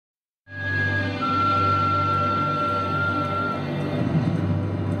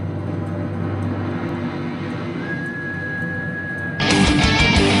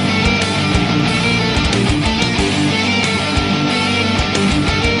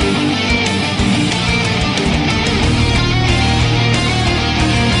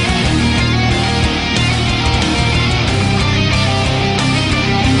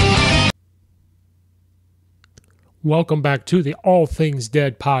Welcome back to the All Things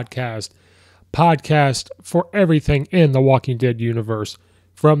Dead podcast for everything in the Walking Dead universe,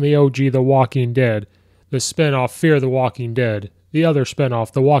 from the OG The Walking Dead, the spinoff Fear the Walking Dead, the other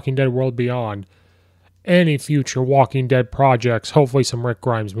spinoff The Walking Dead World Beyond, any future Walking Dead projects, hopefully some Rick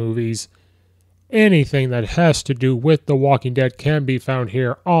Grimes movies. Anything that has to do with The Walking Dead can be found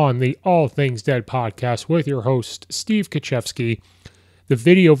here on the All Things Dead podcast with your host, Steve Kaczewski. The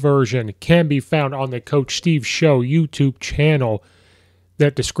video version can be found on the Coach Steve Show YouTube channel.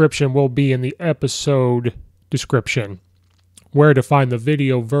 That description will be in the episode description. Where to find the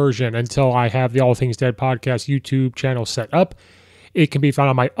video version until I have the All Things Dead podcast YouTube channel set up. It can be found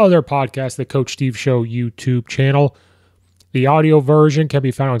on my other podcast, the Coach Steve Show YouTube channel. The audio version can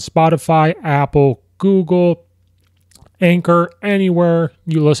be found on Spotify, Apple, Google, Anchor, anywhere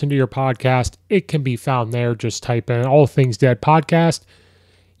you listen to your podcast. It can be found there. Just type in All Things Dead podcast.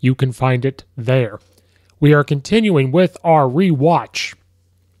 You can find it there. We are continuing with our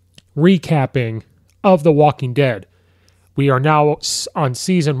recapping of The Walking Dead. We are now on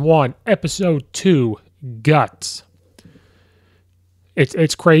Season 1, Episode 2, Guts.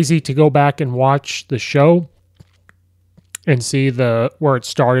 It's crazy to go back and watch the show and see where it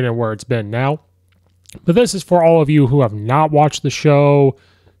started and where it's been now. But this is for all of you who have not watched the show,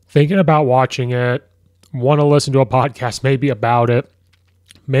 thinking about watching it, want to listen to a podcast maybe about it.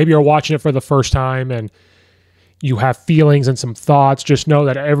 Maybe you're watching it for the first time and you have feelings and some thoughts. Just know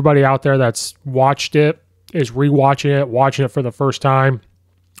that everybody out there that's watched it is rewatching it, watching it for the first time.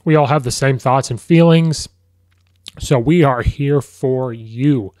 We all have the same thoughts and feelings. So we are here for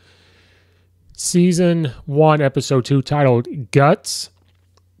you. Season 1, Episode 2, titled Guts,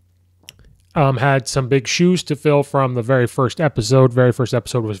 had some big shoes to fill from the very first episode. Very first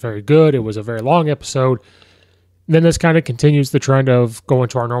episode was very good. It was a very long episode. Then this kind of continues the trend of going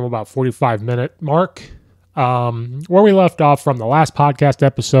to our normal about 45-minute mark. Where we left off from the last podcast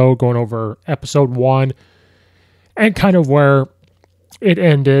episode, going over Episode 1, and kind of where it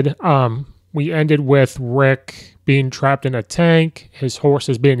ended. We ended with Rick being trapped in a tank. His horse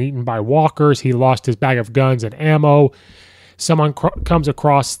is being eaten by walkers. He lost his bag of guns and ammo. Someone comes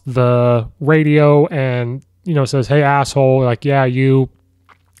across the radio and, says, "Hey, asshole," like, "Yeah, you."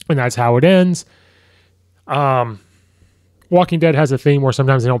 And that's how it ends. Walking Dead has a theme where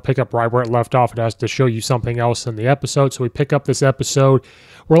sometimes they don't pick up right where it left off. It has to show you something else in the episode. So we pick up this episode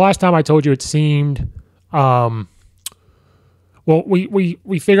where last time I told you it seemed,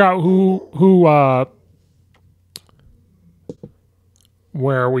 we figure out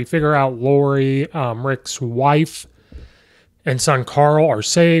where we figure out Lori, Rick's wife, and son Carl are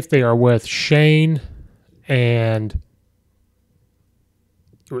safe. They are with Shane, and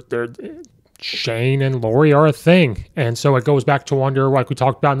Shane and Lori are a thing. And so it goes back to wonder, like we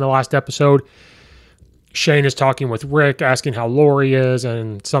talked about in the last episode. Shane is talking with Rick, asking how Lori is,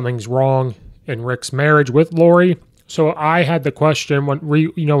 and something's wrong in Rick's marriage with Lori. So I had the question,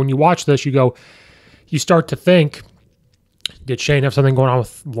 when you watch this, you start to think, did Shane have something going on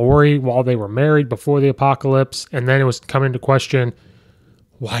with Lori while they were married before the apocalypse? And then it was coming into question,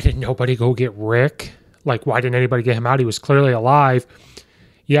 why didn't nobody go get Rick? Like, why didn't anybody get him out? He was clearly alive.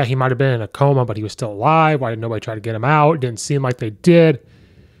 Yeah, he might have been in a coma, but he was still alive. Why didn't nobody try to get him out? It didn't seem like they did.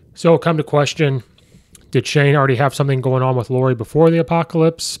 So it come to question, did Shane already have something going on with Lori before the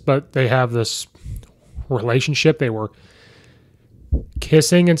apocalypse? But they have this relationship. They were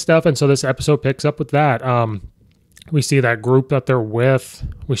kissing and stuff. And so this episode picks up with that. We see that group that they're with.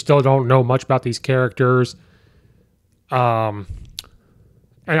 We still don't know much about these characters. And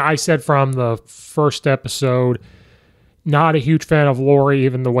I said from the first episode, not a huge fan of Lori,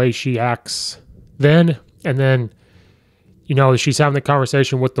 even the way she acts then. And then, she's having the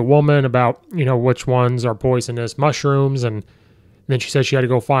conversation with the woman about, which ones are poisonous mushrooms. And then she says she had to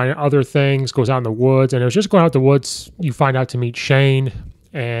go find other things, goes out in the woods. And it was just going out the woods, you find out to meet Shane.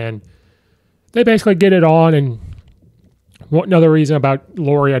 And they basically get it on. And another reason about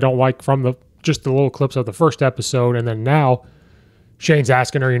Lori I don't like from just the little clips of the first episode. And then now Shane's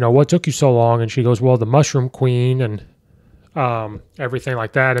asking her, what took you so long? And she goes, well, the Mushroom Queen and everything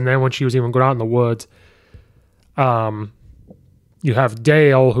like that. And then when she was even going out in the woods, you have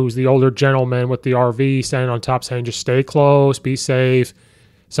Dale, who's the older gentleman with the RV, standing on top saying, just stay close, be safe.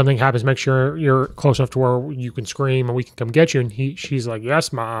 Something happens, make sure you're close enough to where you can scream and we can come get you. And she's like,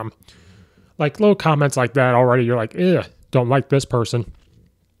 yes, Mom. Like little comments like that already. You're like, ugh, don't like this person.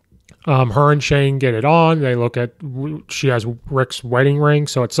 Her and Shane get it on. They look at, she has Rick's wedding ring.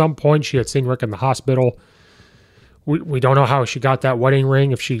 So at some point she had seen Rick in the hospital. We don't know how she got that wedding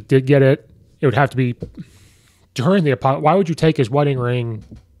ring. If she did get it, it would have to be during the apocalypse. Why would you take his wedding ring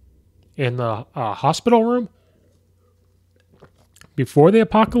in the hospital room? before the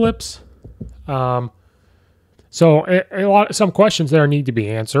apocalypse. So some questions there need to be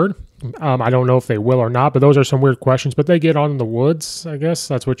answered. I don't know if they will or not, but those are some weird questions. But they get on in the woods, I guess.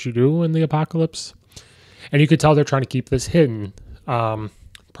 That's what you do in the apocalypse. And you could tell they're trying to keep this hidden,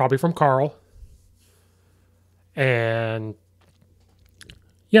 probably from Carl. And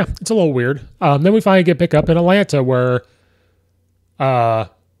yeah, it's a little weird. Then we finally get picked up in Atlanta where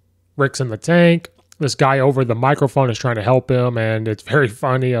Rick's in the tank. This guy over the microphone is trying to help him, and it's very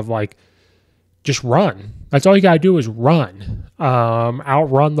funny of like, just run. That's all you got to do is run.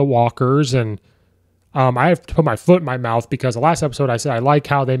 Outrun the walkers. And I have to put my foot in my mouth because the last episode I said I like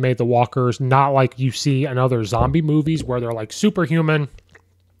how they made the walkers not like you see in other zombie movies where they're like superhuman.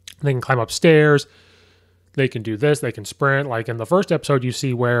 They can climb upstairs. They can do this. They can sprint. Like in the first episode you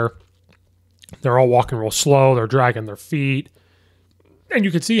see where they're all walking real slow. They're dragging their feet. And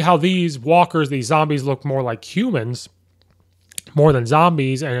you can see how these walkers, these zombies look more like humans more than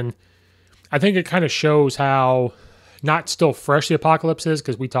zombies. And I think it kind of shows how not still fresh the apocalypse is,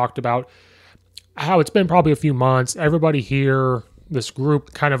 because we talked about how it's been probably a few months. Everybody here, this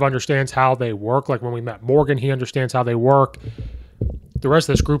group kind of understands how they work. Like when we met Morgan, he understands how they work. The rest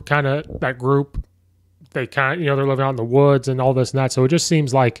of this group they kind of, they're living out in the woods and all this and that. So it just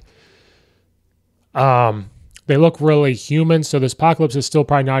seems like they look really human. So this apocalypse is still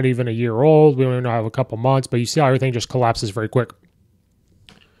probably not even a year old. We don't even have a couple months, but you see how everything just collapses very quick.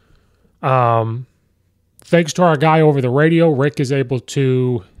 Thanks to our guy over the radio, Rick is able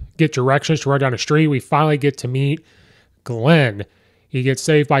to get directions to run down the street. We finally get to meet Glenn. He gets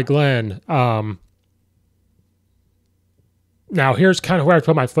saved by Glenn. Now here's kind of where I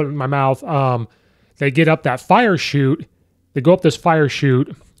put my foot in my mouth. They get up that fire chute. They go up this fire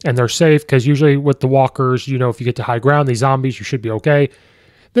chute and they're safe because usually with the walkers, if you get to high ground, these zombies, you should be okay.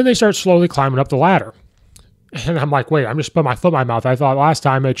 Then they start slowly climbing up the ladder. And I'm like, wait, I'm just putting my foot in my mouth. I thought last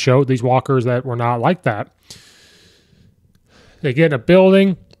time it showed these walkers that were not like that. They get in a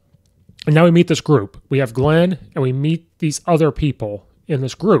building, and now we meet this group. We have Glenn, and we meet these other people in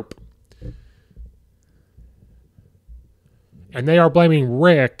this group. And they are blaming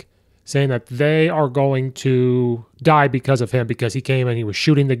Rick, saying that they are going to die because of him, because he came and he was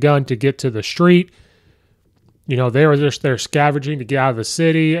shooting the gun to get to the street. They were just there scavenging to get out of the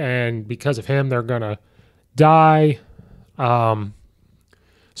city, and because of him, they're going to die.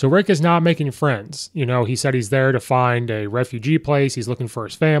 So Rick is not making friends. He said he's there to find a refugee place. He's looking for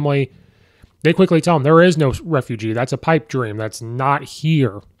his family. They quickly tell him there is no refugee. That's a pipe dream. That's not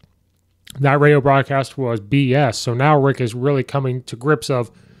here. That radio broadcast was BS. So now Rick is really coming to grips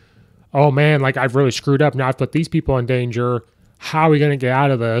of, oh man, like I've really screwed up. Now I've put these people in danger. How are we going to get out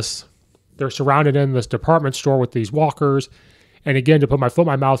of this? They're surrounded in this department store with these walkers. And again, to put my foot in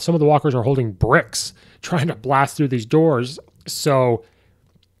my mouth, some of the walkers are holding bricks, trying to blast through these doors. So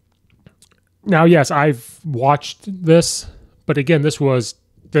now, yes, I've watched this, but again, this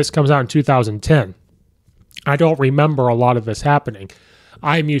comes out in 2010. I don't remember a lot of this happening.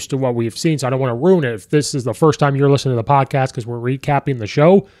 I'm used to what we've seen, so I don't want to ruin it. If this is the first time you're listening to the podcast because we're recapping the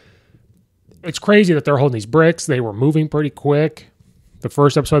show, it's crazy that they're holding these bricks. They were moving pretty quick. The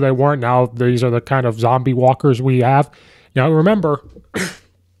first episode they weren't. Now these are the kind of zombie walkers we have. Now, remember,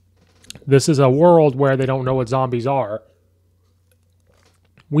 this is a world where they don't know what zombies are.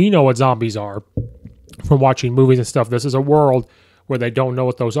 We know what zombies are from watching movies and stuff. This is a world where they don't know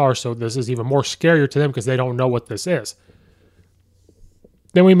what those are, so this is even more scarier to them because they don't know what this is.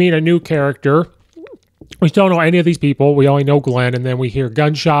 Then we meet a new character. We don't know any of these people. We only know Glenn, and then we hear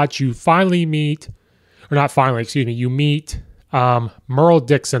gunshots. You meet Merle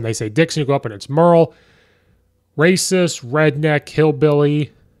Dixon. They say Dixon, you go up and it's Merle. Racist, redneck,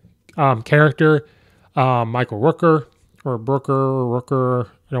 hillbilly character. Michael Rooker, I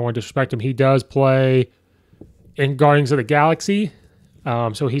don't want to disrespect him. He does play in Guardians of the Galaxy.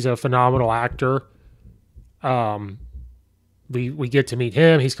 So he's a phenomenal actor. We get to meet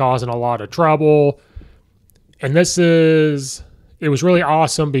him. He's causing a lot of trouble. And it was really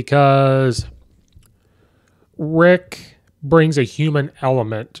awesome because Rick brings a human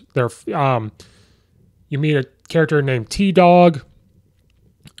element. You meet a character named T-Dog.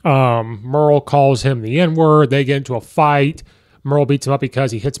 Merle calls him the N-word. They get into a fight. Merle beats him up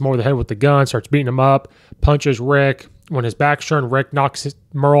because he hits him over the head with the gun, starts beating him up, punches Rick. When his back's turned, Rick knocks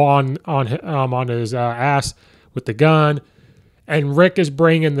Merle on his ass with the gun. And Rick is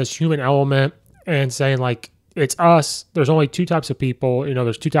bringing this human element and saying, like, it's us. There's only two types of people.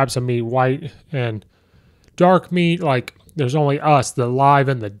 There's two types of meat, white and dark meat. Like, there's only us, the alive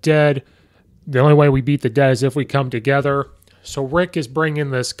and the dead. The only way we beat the dead is if we come together. So Rick is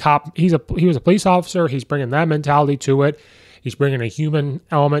bringing this cop. He was a police officer. He's bringing that mentality to it. He's bringing a human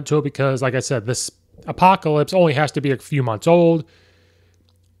element to it because, like I said, this apocalypse only has to be a few months old.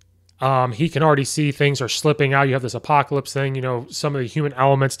 He can already see things are slipping out. You have this apocalypse thing, some of the human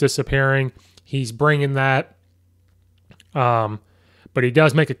elements disappearing. He's bringing that. But he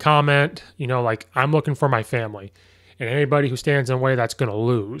does make a comment, like, I'm looking for my family. And anybody who stands in the way, that's going to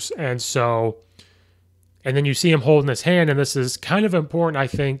lose. And then you see him holding his hand, and this is kind of important, I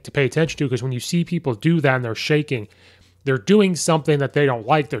think, to pay attention to, because when you see people do that and they're shaking, they're doing something that they don't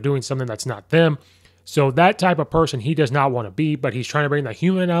like. They're doing something that's not them. So that type of person he does not want to be, but he's trying to bring the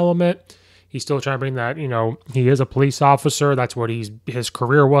human element. He's still trying to bring that, he is a police officer. That's what his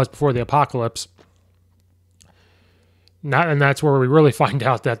career was before the apocalypse. And that's where we really find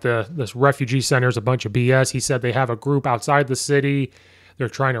out that this refugee center is a bunch of BS. He said they have a group outside the city. They're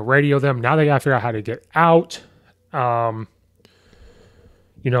trying to radio them. Now they got to figure out how to get out. They're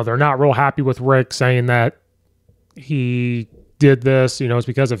not real happy with Rick saying that he did this. It's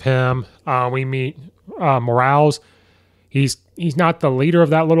because of him. We meet Morales. He's not the leader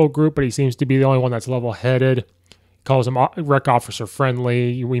of that little group, but he seems to be the only one that's level-headed. Calls him Rick officer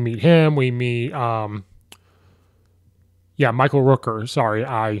friendly. We meet him. We meet Michael Rooker. Sorry,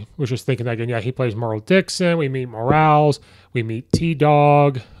 I was just thinking that again. Yeah, he plays Merle Dixon. We meet Morales. We meet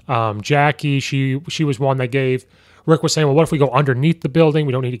T-Dog. Jackie, she was one that gave... Rick was saying, well, what if we go underneath the building?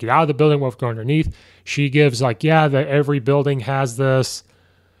 We don't need to get out of the building. What if we go underneath? She gives that every building has this.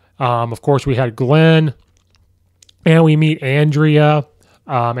 Of course, we had Glenn. And we meet Andrea.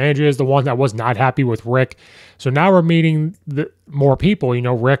 Andrea is the one that was not happy with Rick. So now we're meeting more people.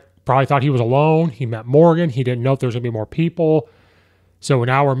 Rick probably thought he was alone. He met Morgan. He didn't know if there was going to be more people. So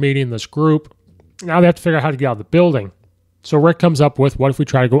now we're meeting this group. Now they have to figure out how to get out of the building. So Rick comes up with, what if we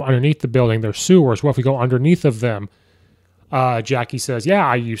try to go underneath the building? There's sewers. What if we go underneath of them? Jackie says, yeah,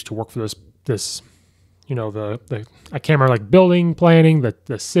 I used to work for this I can't remember, like building planning,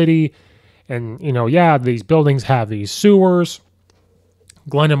 the city. And, these buildings have these sewers.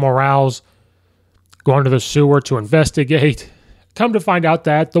 Glenn and Morales go under the sewer to investigate. Come to find out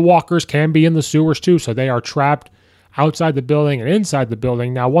that the walkers can be in the sewers too, so they are trapped outside the building and inside the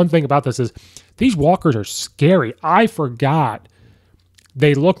building. Now, one thing about this is these walkers are scary. I forgot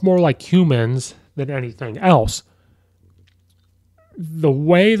they look more like humans than anything else. The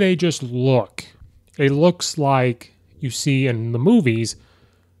way they just look, it looks like you see in the movies,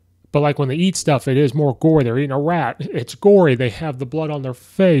 but like when they eat stuff, it is more gory. They're eating a rat. It's gory. They have the blood on their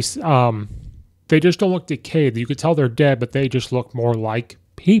face. They just don't look decayed. You could tell they're dead, but they just look more like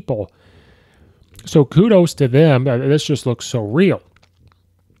people. So kudos to them. This just looks so real.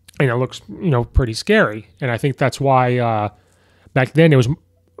 And it looks, pretty scary. And I think that's why back then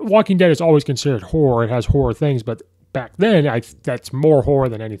Walking Dead is always considered horror. It has horror things, but back then that's more horror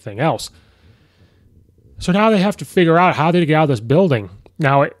than anything else. So now they have to figure out how to get out of this building.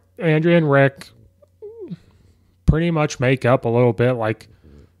 Now, Andrea and Rick pretty much make up a little bit like,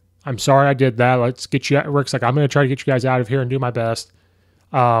 I'm sorry I did that. Let's get you out. Rick's like, I'm going to try to get you guys out of here and do my best.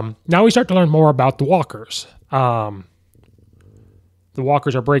 Now we start to learn more about the walkers. The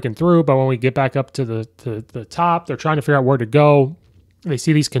walkers are breaking through, but when we get back up to the top, they're trying to figure out where to go. They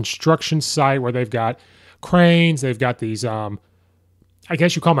see these construction site where they've got cranes. They've got these, I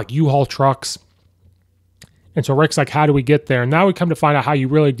guess you call them like U-Haul trucks. And so Rick's like, how do we get there? And now we come to find out how you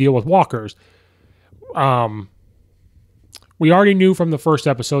really deal with walkers. We already knew from the first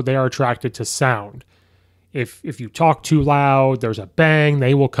episode they are attracted to sound. If you talk too loud, there's a bang,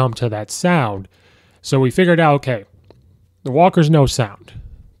 they will come to that sound. So we figured out, okay, the walkers know sound.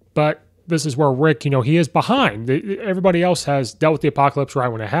 But this is where Rick, he is behind. Everybody else has dealt with the apocalypse right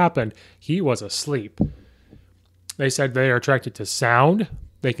when it happened. He was asleep. They said they are attracted to sound.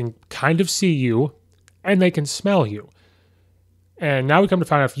 They can kind of see you, and they can smell you. And now we come to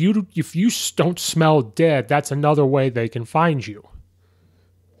find out if you don't smell dead, that's another way they can find you.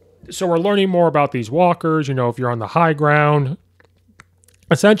 So we're learning more about these walkers. If you're on the high ground,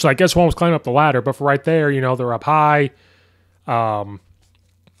 essentially, I guess one was climbing up the ladder, but for right there, they're up high.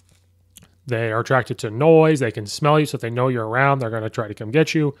 They are attracted to noise. They can smell you, so if they know you're around, they're going to try to come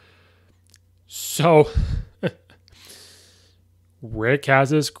get you. So Rick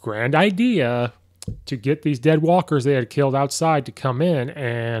has this grand idea to get these dead walkers they had killed outside to come in,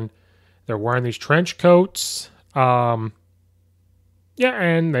 and they're wearing these trench coats.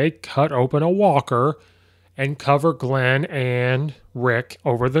 And they cut open a walker and cover Glenn and Rick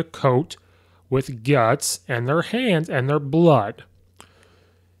over the coat with guts and their hands and their blood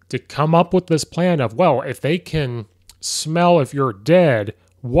to come up with this plan of, well, if they can smell if you're dead,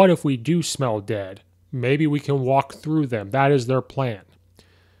 what if we do smell dead? Maybe we can walk through them. That is their plan.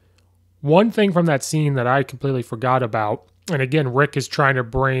 One thing from that scene that I completely forgot about, And again, Rick is trying to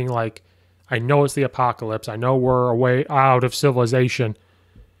bring, like, I know it's the apocalypse. I know we're away out of civilization,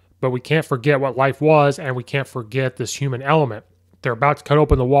 but we can't forget what life was, and we can't forget this human element. They're about to cut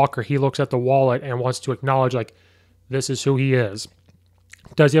open the walker. He looks at the wallet and wants to acknowledge, like, this is who he is.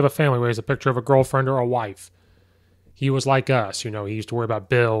 Does he have a family where he has a picture of a girlfriend or a wife? He was like us, he used to worry about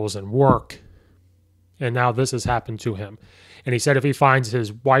bills and work. And now this has happened to him. And he said if he finds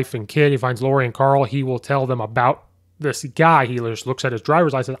his wife and kid, he finds Lori and Carl, he will tell them about this guy. He just looks at his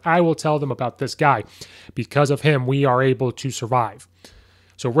driver's license. I will tell them about this guy. Because of him, we are able to survive.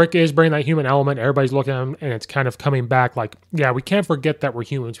 So Rick is bringing that human element. Everybody's looking at him, and it's kind of coming back like, yeah, we can't forget that we're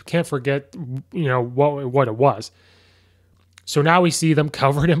humans. We can't forget, what it was. So now we see them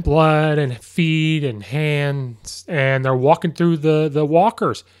covered in blood and feet and hands, and they're walking through the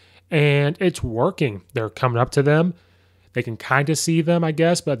walkers, and it's working. They're coming up to them. They can kind of see them, I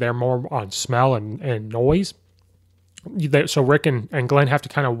guess, but they're more on smell and noise. So Rick and Glenn have to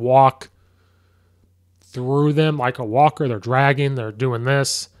kind of walk through them like a walker. They're dragging, they're doing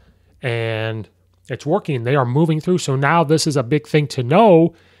this, and it's working. They are moving through. So now this is a big thing to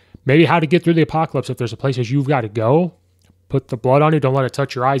know, maybe how to get through the apocalypse. If there's a places you've got to go, put the blood on you. Don't let it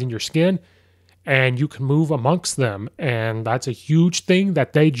touch your eyes and your skin, and you can move amongst them. And that's a huge thing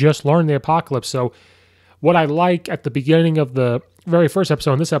that they just learned the apocalypse. So what I like at the beginning of the very first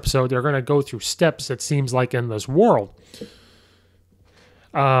episode, in this episode, they're going to go through steps, it seems like, in this world.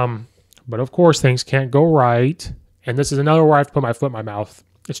 But of course, things can't go right. And this is another where I have to put my foot in my mouth.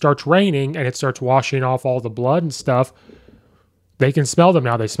 It starts raining, and it starts washing off all the blood and stuff. They can smell them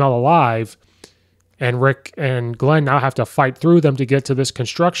now. They smell alive. And Rick and Glenn now have to fight through them to get to this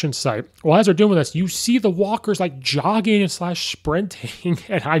construction site. Well, as they're doing this, you see the walkers like jogging / sprinting.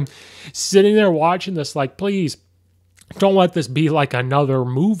 And I'm sitting there watching this like, please, don't let this be like another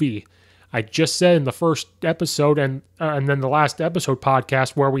movie. I just said in the first episode and then the last episode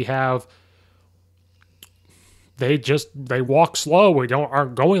podcast where we have, they walk slow. We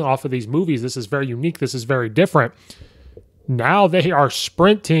aren't going off of these movies. This is very unique. This is very different. Now they are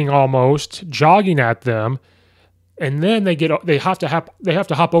sprinting almost, jogging at them, and then they have to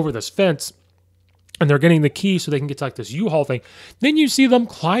hop over this fence, and they're getting the key so they can get to like this U-Haul thing. Then you see them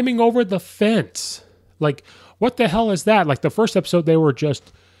climbing over the fence. Like, what the hell is that? Like the first episode, they were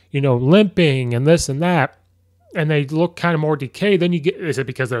just, limping and this and that, and they look kind of more decayed. Then is it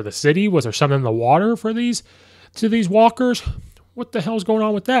because they're the city? Was there something in the water for these walkers? What the hell's going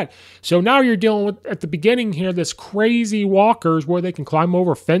on with that? So now you're dealing with, at the beginning here, this crazy walkers where they can climb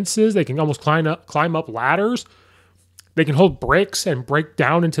over fences. They can almost climb up ladders. They can hold bricks and break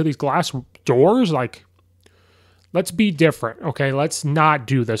down into these glass doors. Like, let's be different, okay? Let's not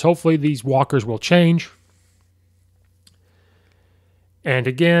do this. Hopefully these walkers will change. And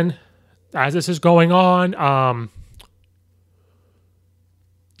again, as this is going on,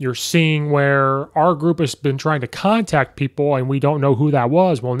 you're seeing where our group has been trying to contact people and we don't know who that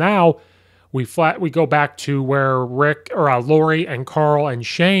was. Well, now we go back to where Lori and Carl and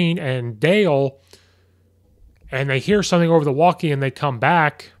Shane and Dale, and they hear something over the walkie and they come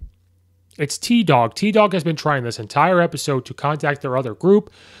back. It's T-Dog. T-Dog has been trying this entire episode to contact their other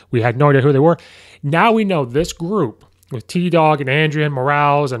group. We had no idea who they were. Now we know this group with T-Dog and Andrea and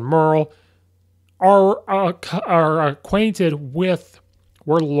Morales and Merle are acquainted with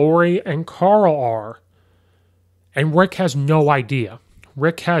where Lori and Carl are. And Rick has no idea.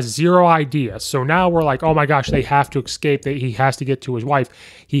 Rick has zero idea. So now we're like, oh my gosh, they have to escape. He has to get to his wife.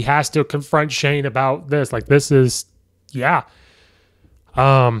 He has to confront Shane about this. Like, this is, yeah.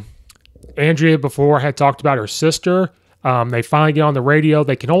 Andrea before had talked about her sister. They finally get on the radio.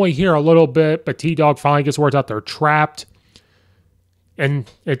 They can only hear a little bit, but T-Dog finally gets words out. They're trapped. And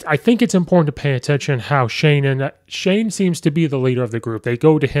I think it's important to pay attention how Shane seems to be the leader of the group. They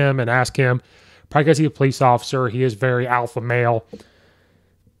go to him and ask him, probably because he's a police officer, he is very alpha male.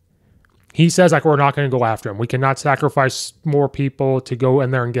 He says, like, we're not going to go after him. We cannot sacrifice more people to go in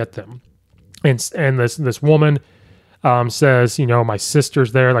there and get them. And this woman says, my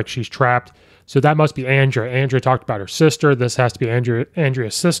sister's there, like she's trapped. So that must be Andrea. Andrea talked about her sister. This has to be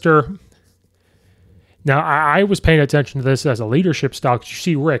Andrea's sister. Now, I was paying attention to this as a leadership style because you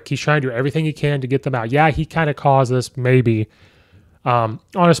see Rick, he's trying to do everything he can to get them out. Yeah, he kind of caused this, maybe.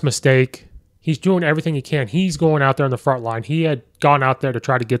 Honest mistake. He's doing everything he can. He's going out there on the front line. He had gone out there to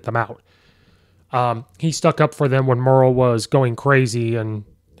try to get them out. He stuck up for them when Merle was going crazy and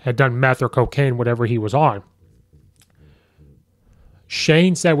had done meth or cocaine, whatever he was on.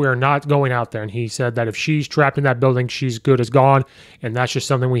 Shane said we are not going out there, and he said that if she's trapped in that building, she's good as gone, and that's just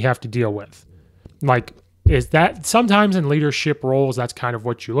something we have to deal with. Like, is that sometimes in leadership roles, that's kind of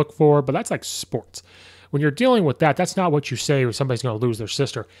what you look for, but that's like sports. When you're dealing with that, that's not what you say when somebody's going to lose their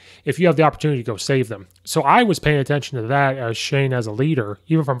sister. If you have the opportunity to go save them. So I was paying attention to that as Shane as a leader.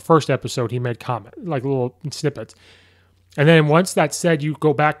 Even from first episode, he made comment, like little snippets. And then once that's said, you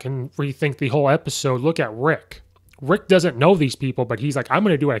go back and rethink the whole episode. Look at Rick. Rick doesn't know these people, but he's like, I'm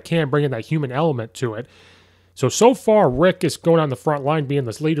going to do what I can, bring in that human element to it. So far, Rick is going on the front line, being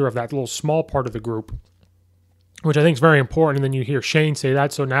this leader of that little small part of the group, which I think is very important. And then you hear Shane say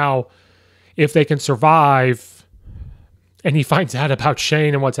that. So now, if they can survive, and he finds out about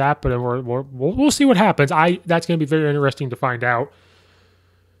Shane and what's happening, we'll see what happens. That's going to be very interesting to find out.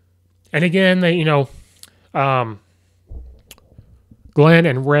 And again, they, Glenn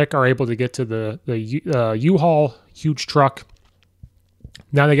and Rick are able to get to the U-Haul, huge truck.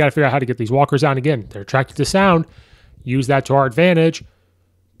 Now they got to figure out how to get these walkers out. Again, they're attracted to sound. Use that to our advantage.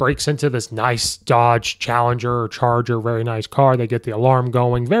 Breaks into this nice Dodge Challenger or Charger, very nice car. They get the alarm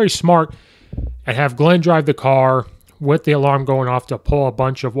going. Very smart. And have Glenn drive the car with the alarm going off to pull a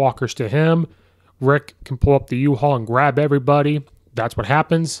bunch of walkers to him. Rick can pull up the U-Haul and grab everybody. That's what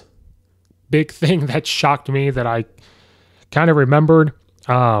happens. Big thing that shocked me that I kind of remembered.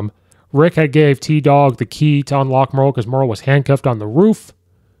 Rick had gave T-Dog the key to unlock Merle because Merle was handcuffed on the roof.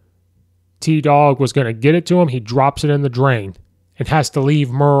 T-Dog was going to get it to him. He drops it in the drain and has to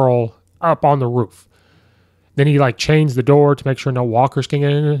leave Merle up on the roof. Then he chains the door to make sure no walkers can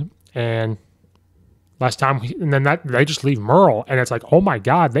get in. And last time, and then they just leave Merle. And it's like, oh my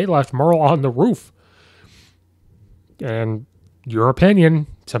God, they left Merle on the roof. And your opinion,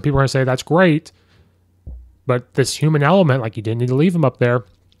 some people are going to say that's great. But this human element, you didn't need to leave him up there.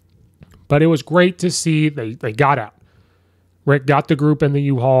 But it was great to see they got out. Rick got the group in the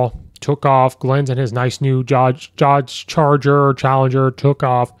U-Haul, took off. Glenn's in his nice new Dodge Charger, Challenger, took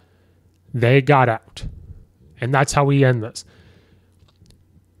off. They got out. And that's how we end this.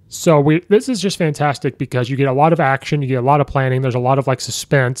 So this is just fantastic because you get a lot of action, you get a lot of planning, there's a lot of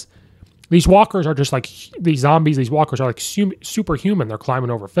suspense. These walkers are just these zombies, these walkers are superhuman. They're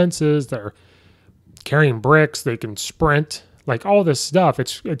climbing over fences, they're carrying bricks, they can sprint, all this stuff.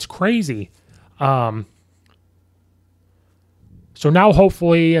 It's crazy. So now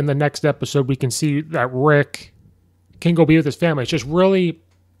hopefully in the next episode we can see that Rick can go be with his family. It's just really,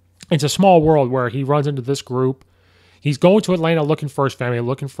 it's a small world where he runs into this group. He's going to Atlanta looking for his family,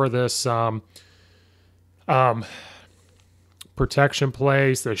 looking for this protection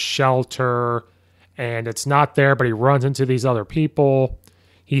place, the shelter, and it's not there, but he runs into these other people.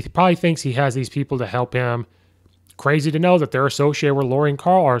 He probably thinks he has these people to help him. Crazy to know that they're associated with Lori and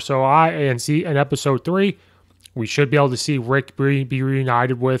Carl are. So in episode 3, we should be able to see Rick be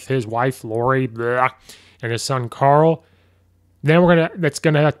reunited with his wife, Lori, and his son, Carl. Then that's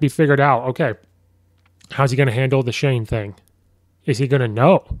going to have to be figured out. Okay, how's he going to handle the Shane thing? Is he going to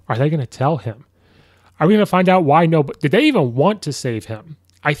know? Are they going to tell him? Are we going to find out why no? But did they even want to save him?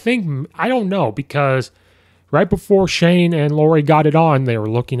 I don't know, because right before Shane and Lori got it on, they were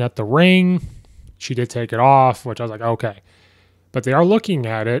looking at the ring. She did take it off, which I was like, okay. But they are looking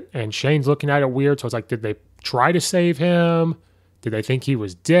at it, and Shane's looking at it weird. So it's did they try to save him? Did they think he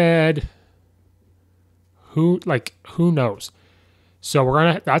was dead? Who knows?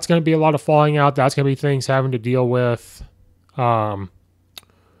 So that's gonna be a lot of falling out. That's gonna be things having to deal with.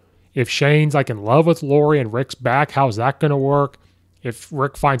 If Shane's in love with Lori and Rick's back, how's that gonna work? If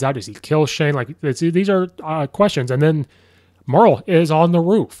Rick finds out, does he kill Shane? These are questions. And then Merle is on the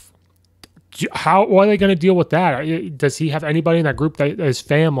roof. What are they going to deal with that? Does he have anybody in that group that is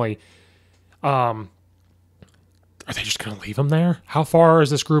family? Are they just going to leave him there? How far is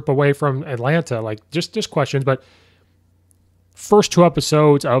this group away from Atlanta? Just questions. But first 2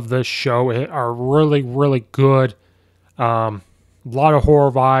 episodes of this show are really, really good. A lot of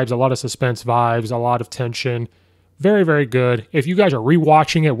horror vibes, a lot of suspense vibes, a lot of tension. Very, very good. If you guys are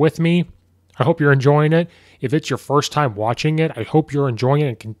rewatching it with me, I hope you're enjoying it. If it's your first time watching it, I hope you're enjoying it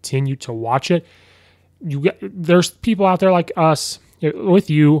and continue to watch it. There's people out there like us,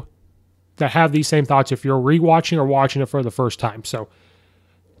 with you, that have these same thoughts if you're rewatching or watching it for the first time. So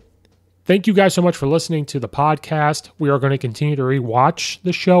thank you guys so much for listening to the podcast. We are going to continue to rewatch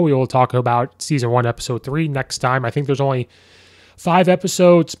the show. We will talk about season 1, episode 3 next time. I think there's only 5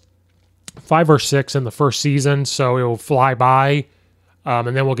 episodes, 5 or 6 in the first season, so it will fly by.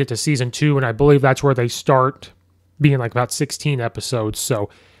 And then we'll get to season 2, and I believe that's where they start being about 16 episodes. So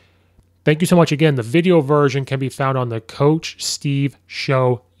thank you so much again. The video version can be found on the Coach Steve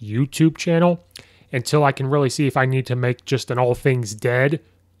Show YouTube channel until I can really see if I need to make just an All Things Dead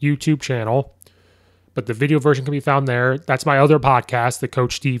YouTube channel. But the video version can be found there. That's my other podcast, the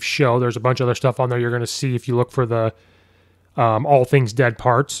Coach Steve Show. There's a bunch of other stuff on there you're going to see if you look for the All Things Dead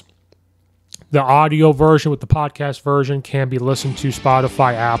parts. The audio version with the podcast version can be listened to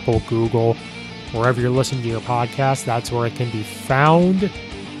Spotify, Apple, Google, wherever you're listening to your podcast. That's where it can be found.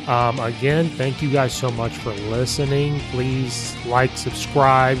 Again, thank you guys so much for listening. Please like,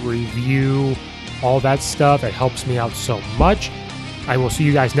 subscribe, review, all that stuff. It helps me out so much. I will see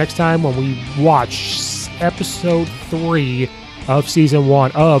you guys next time when we watch episode 3 of season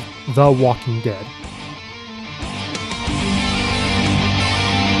 1 of The Walking Dead.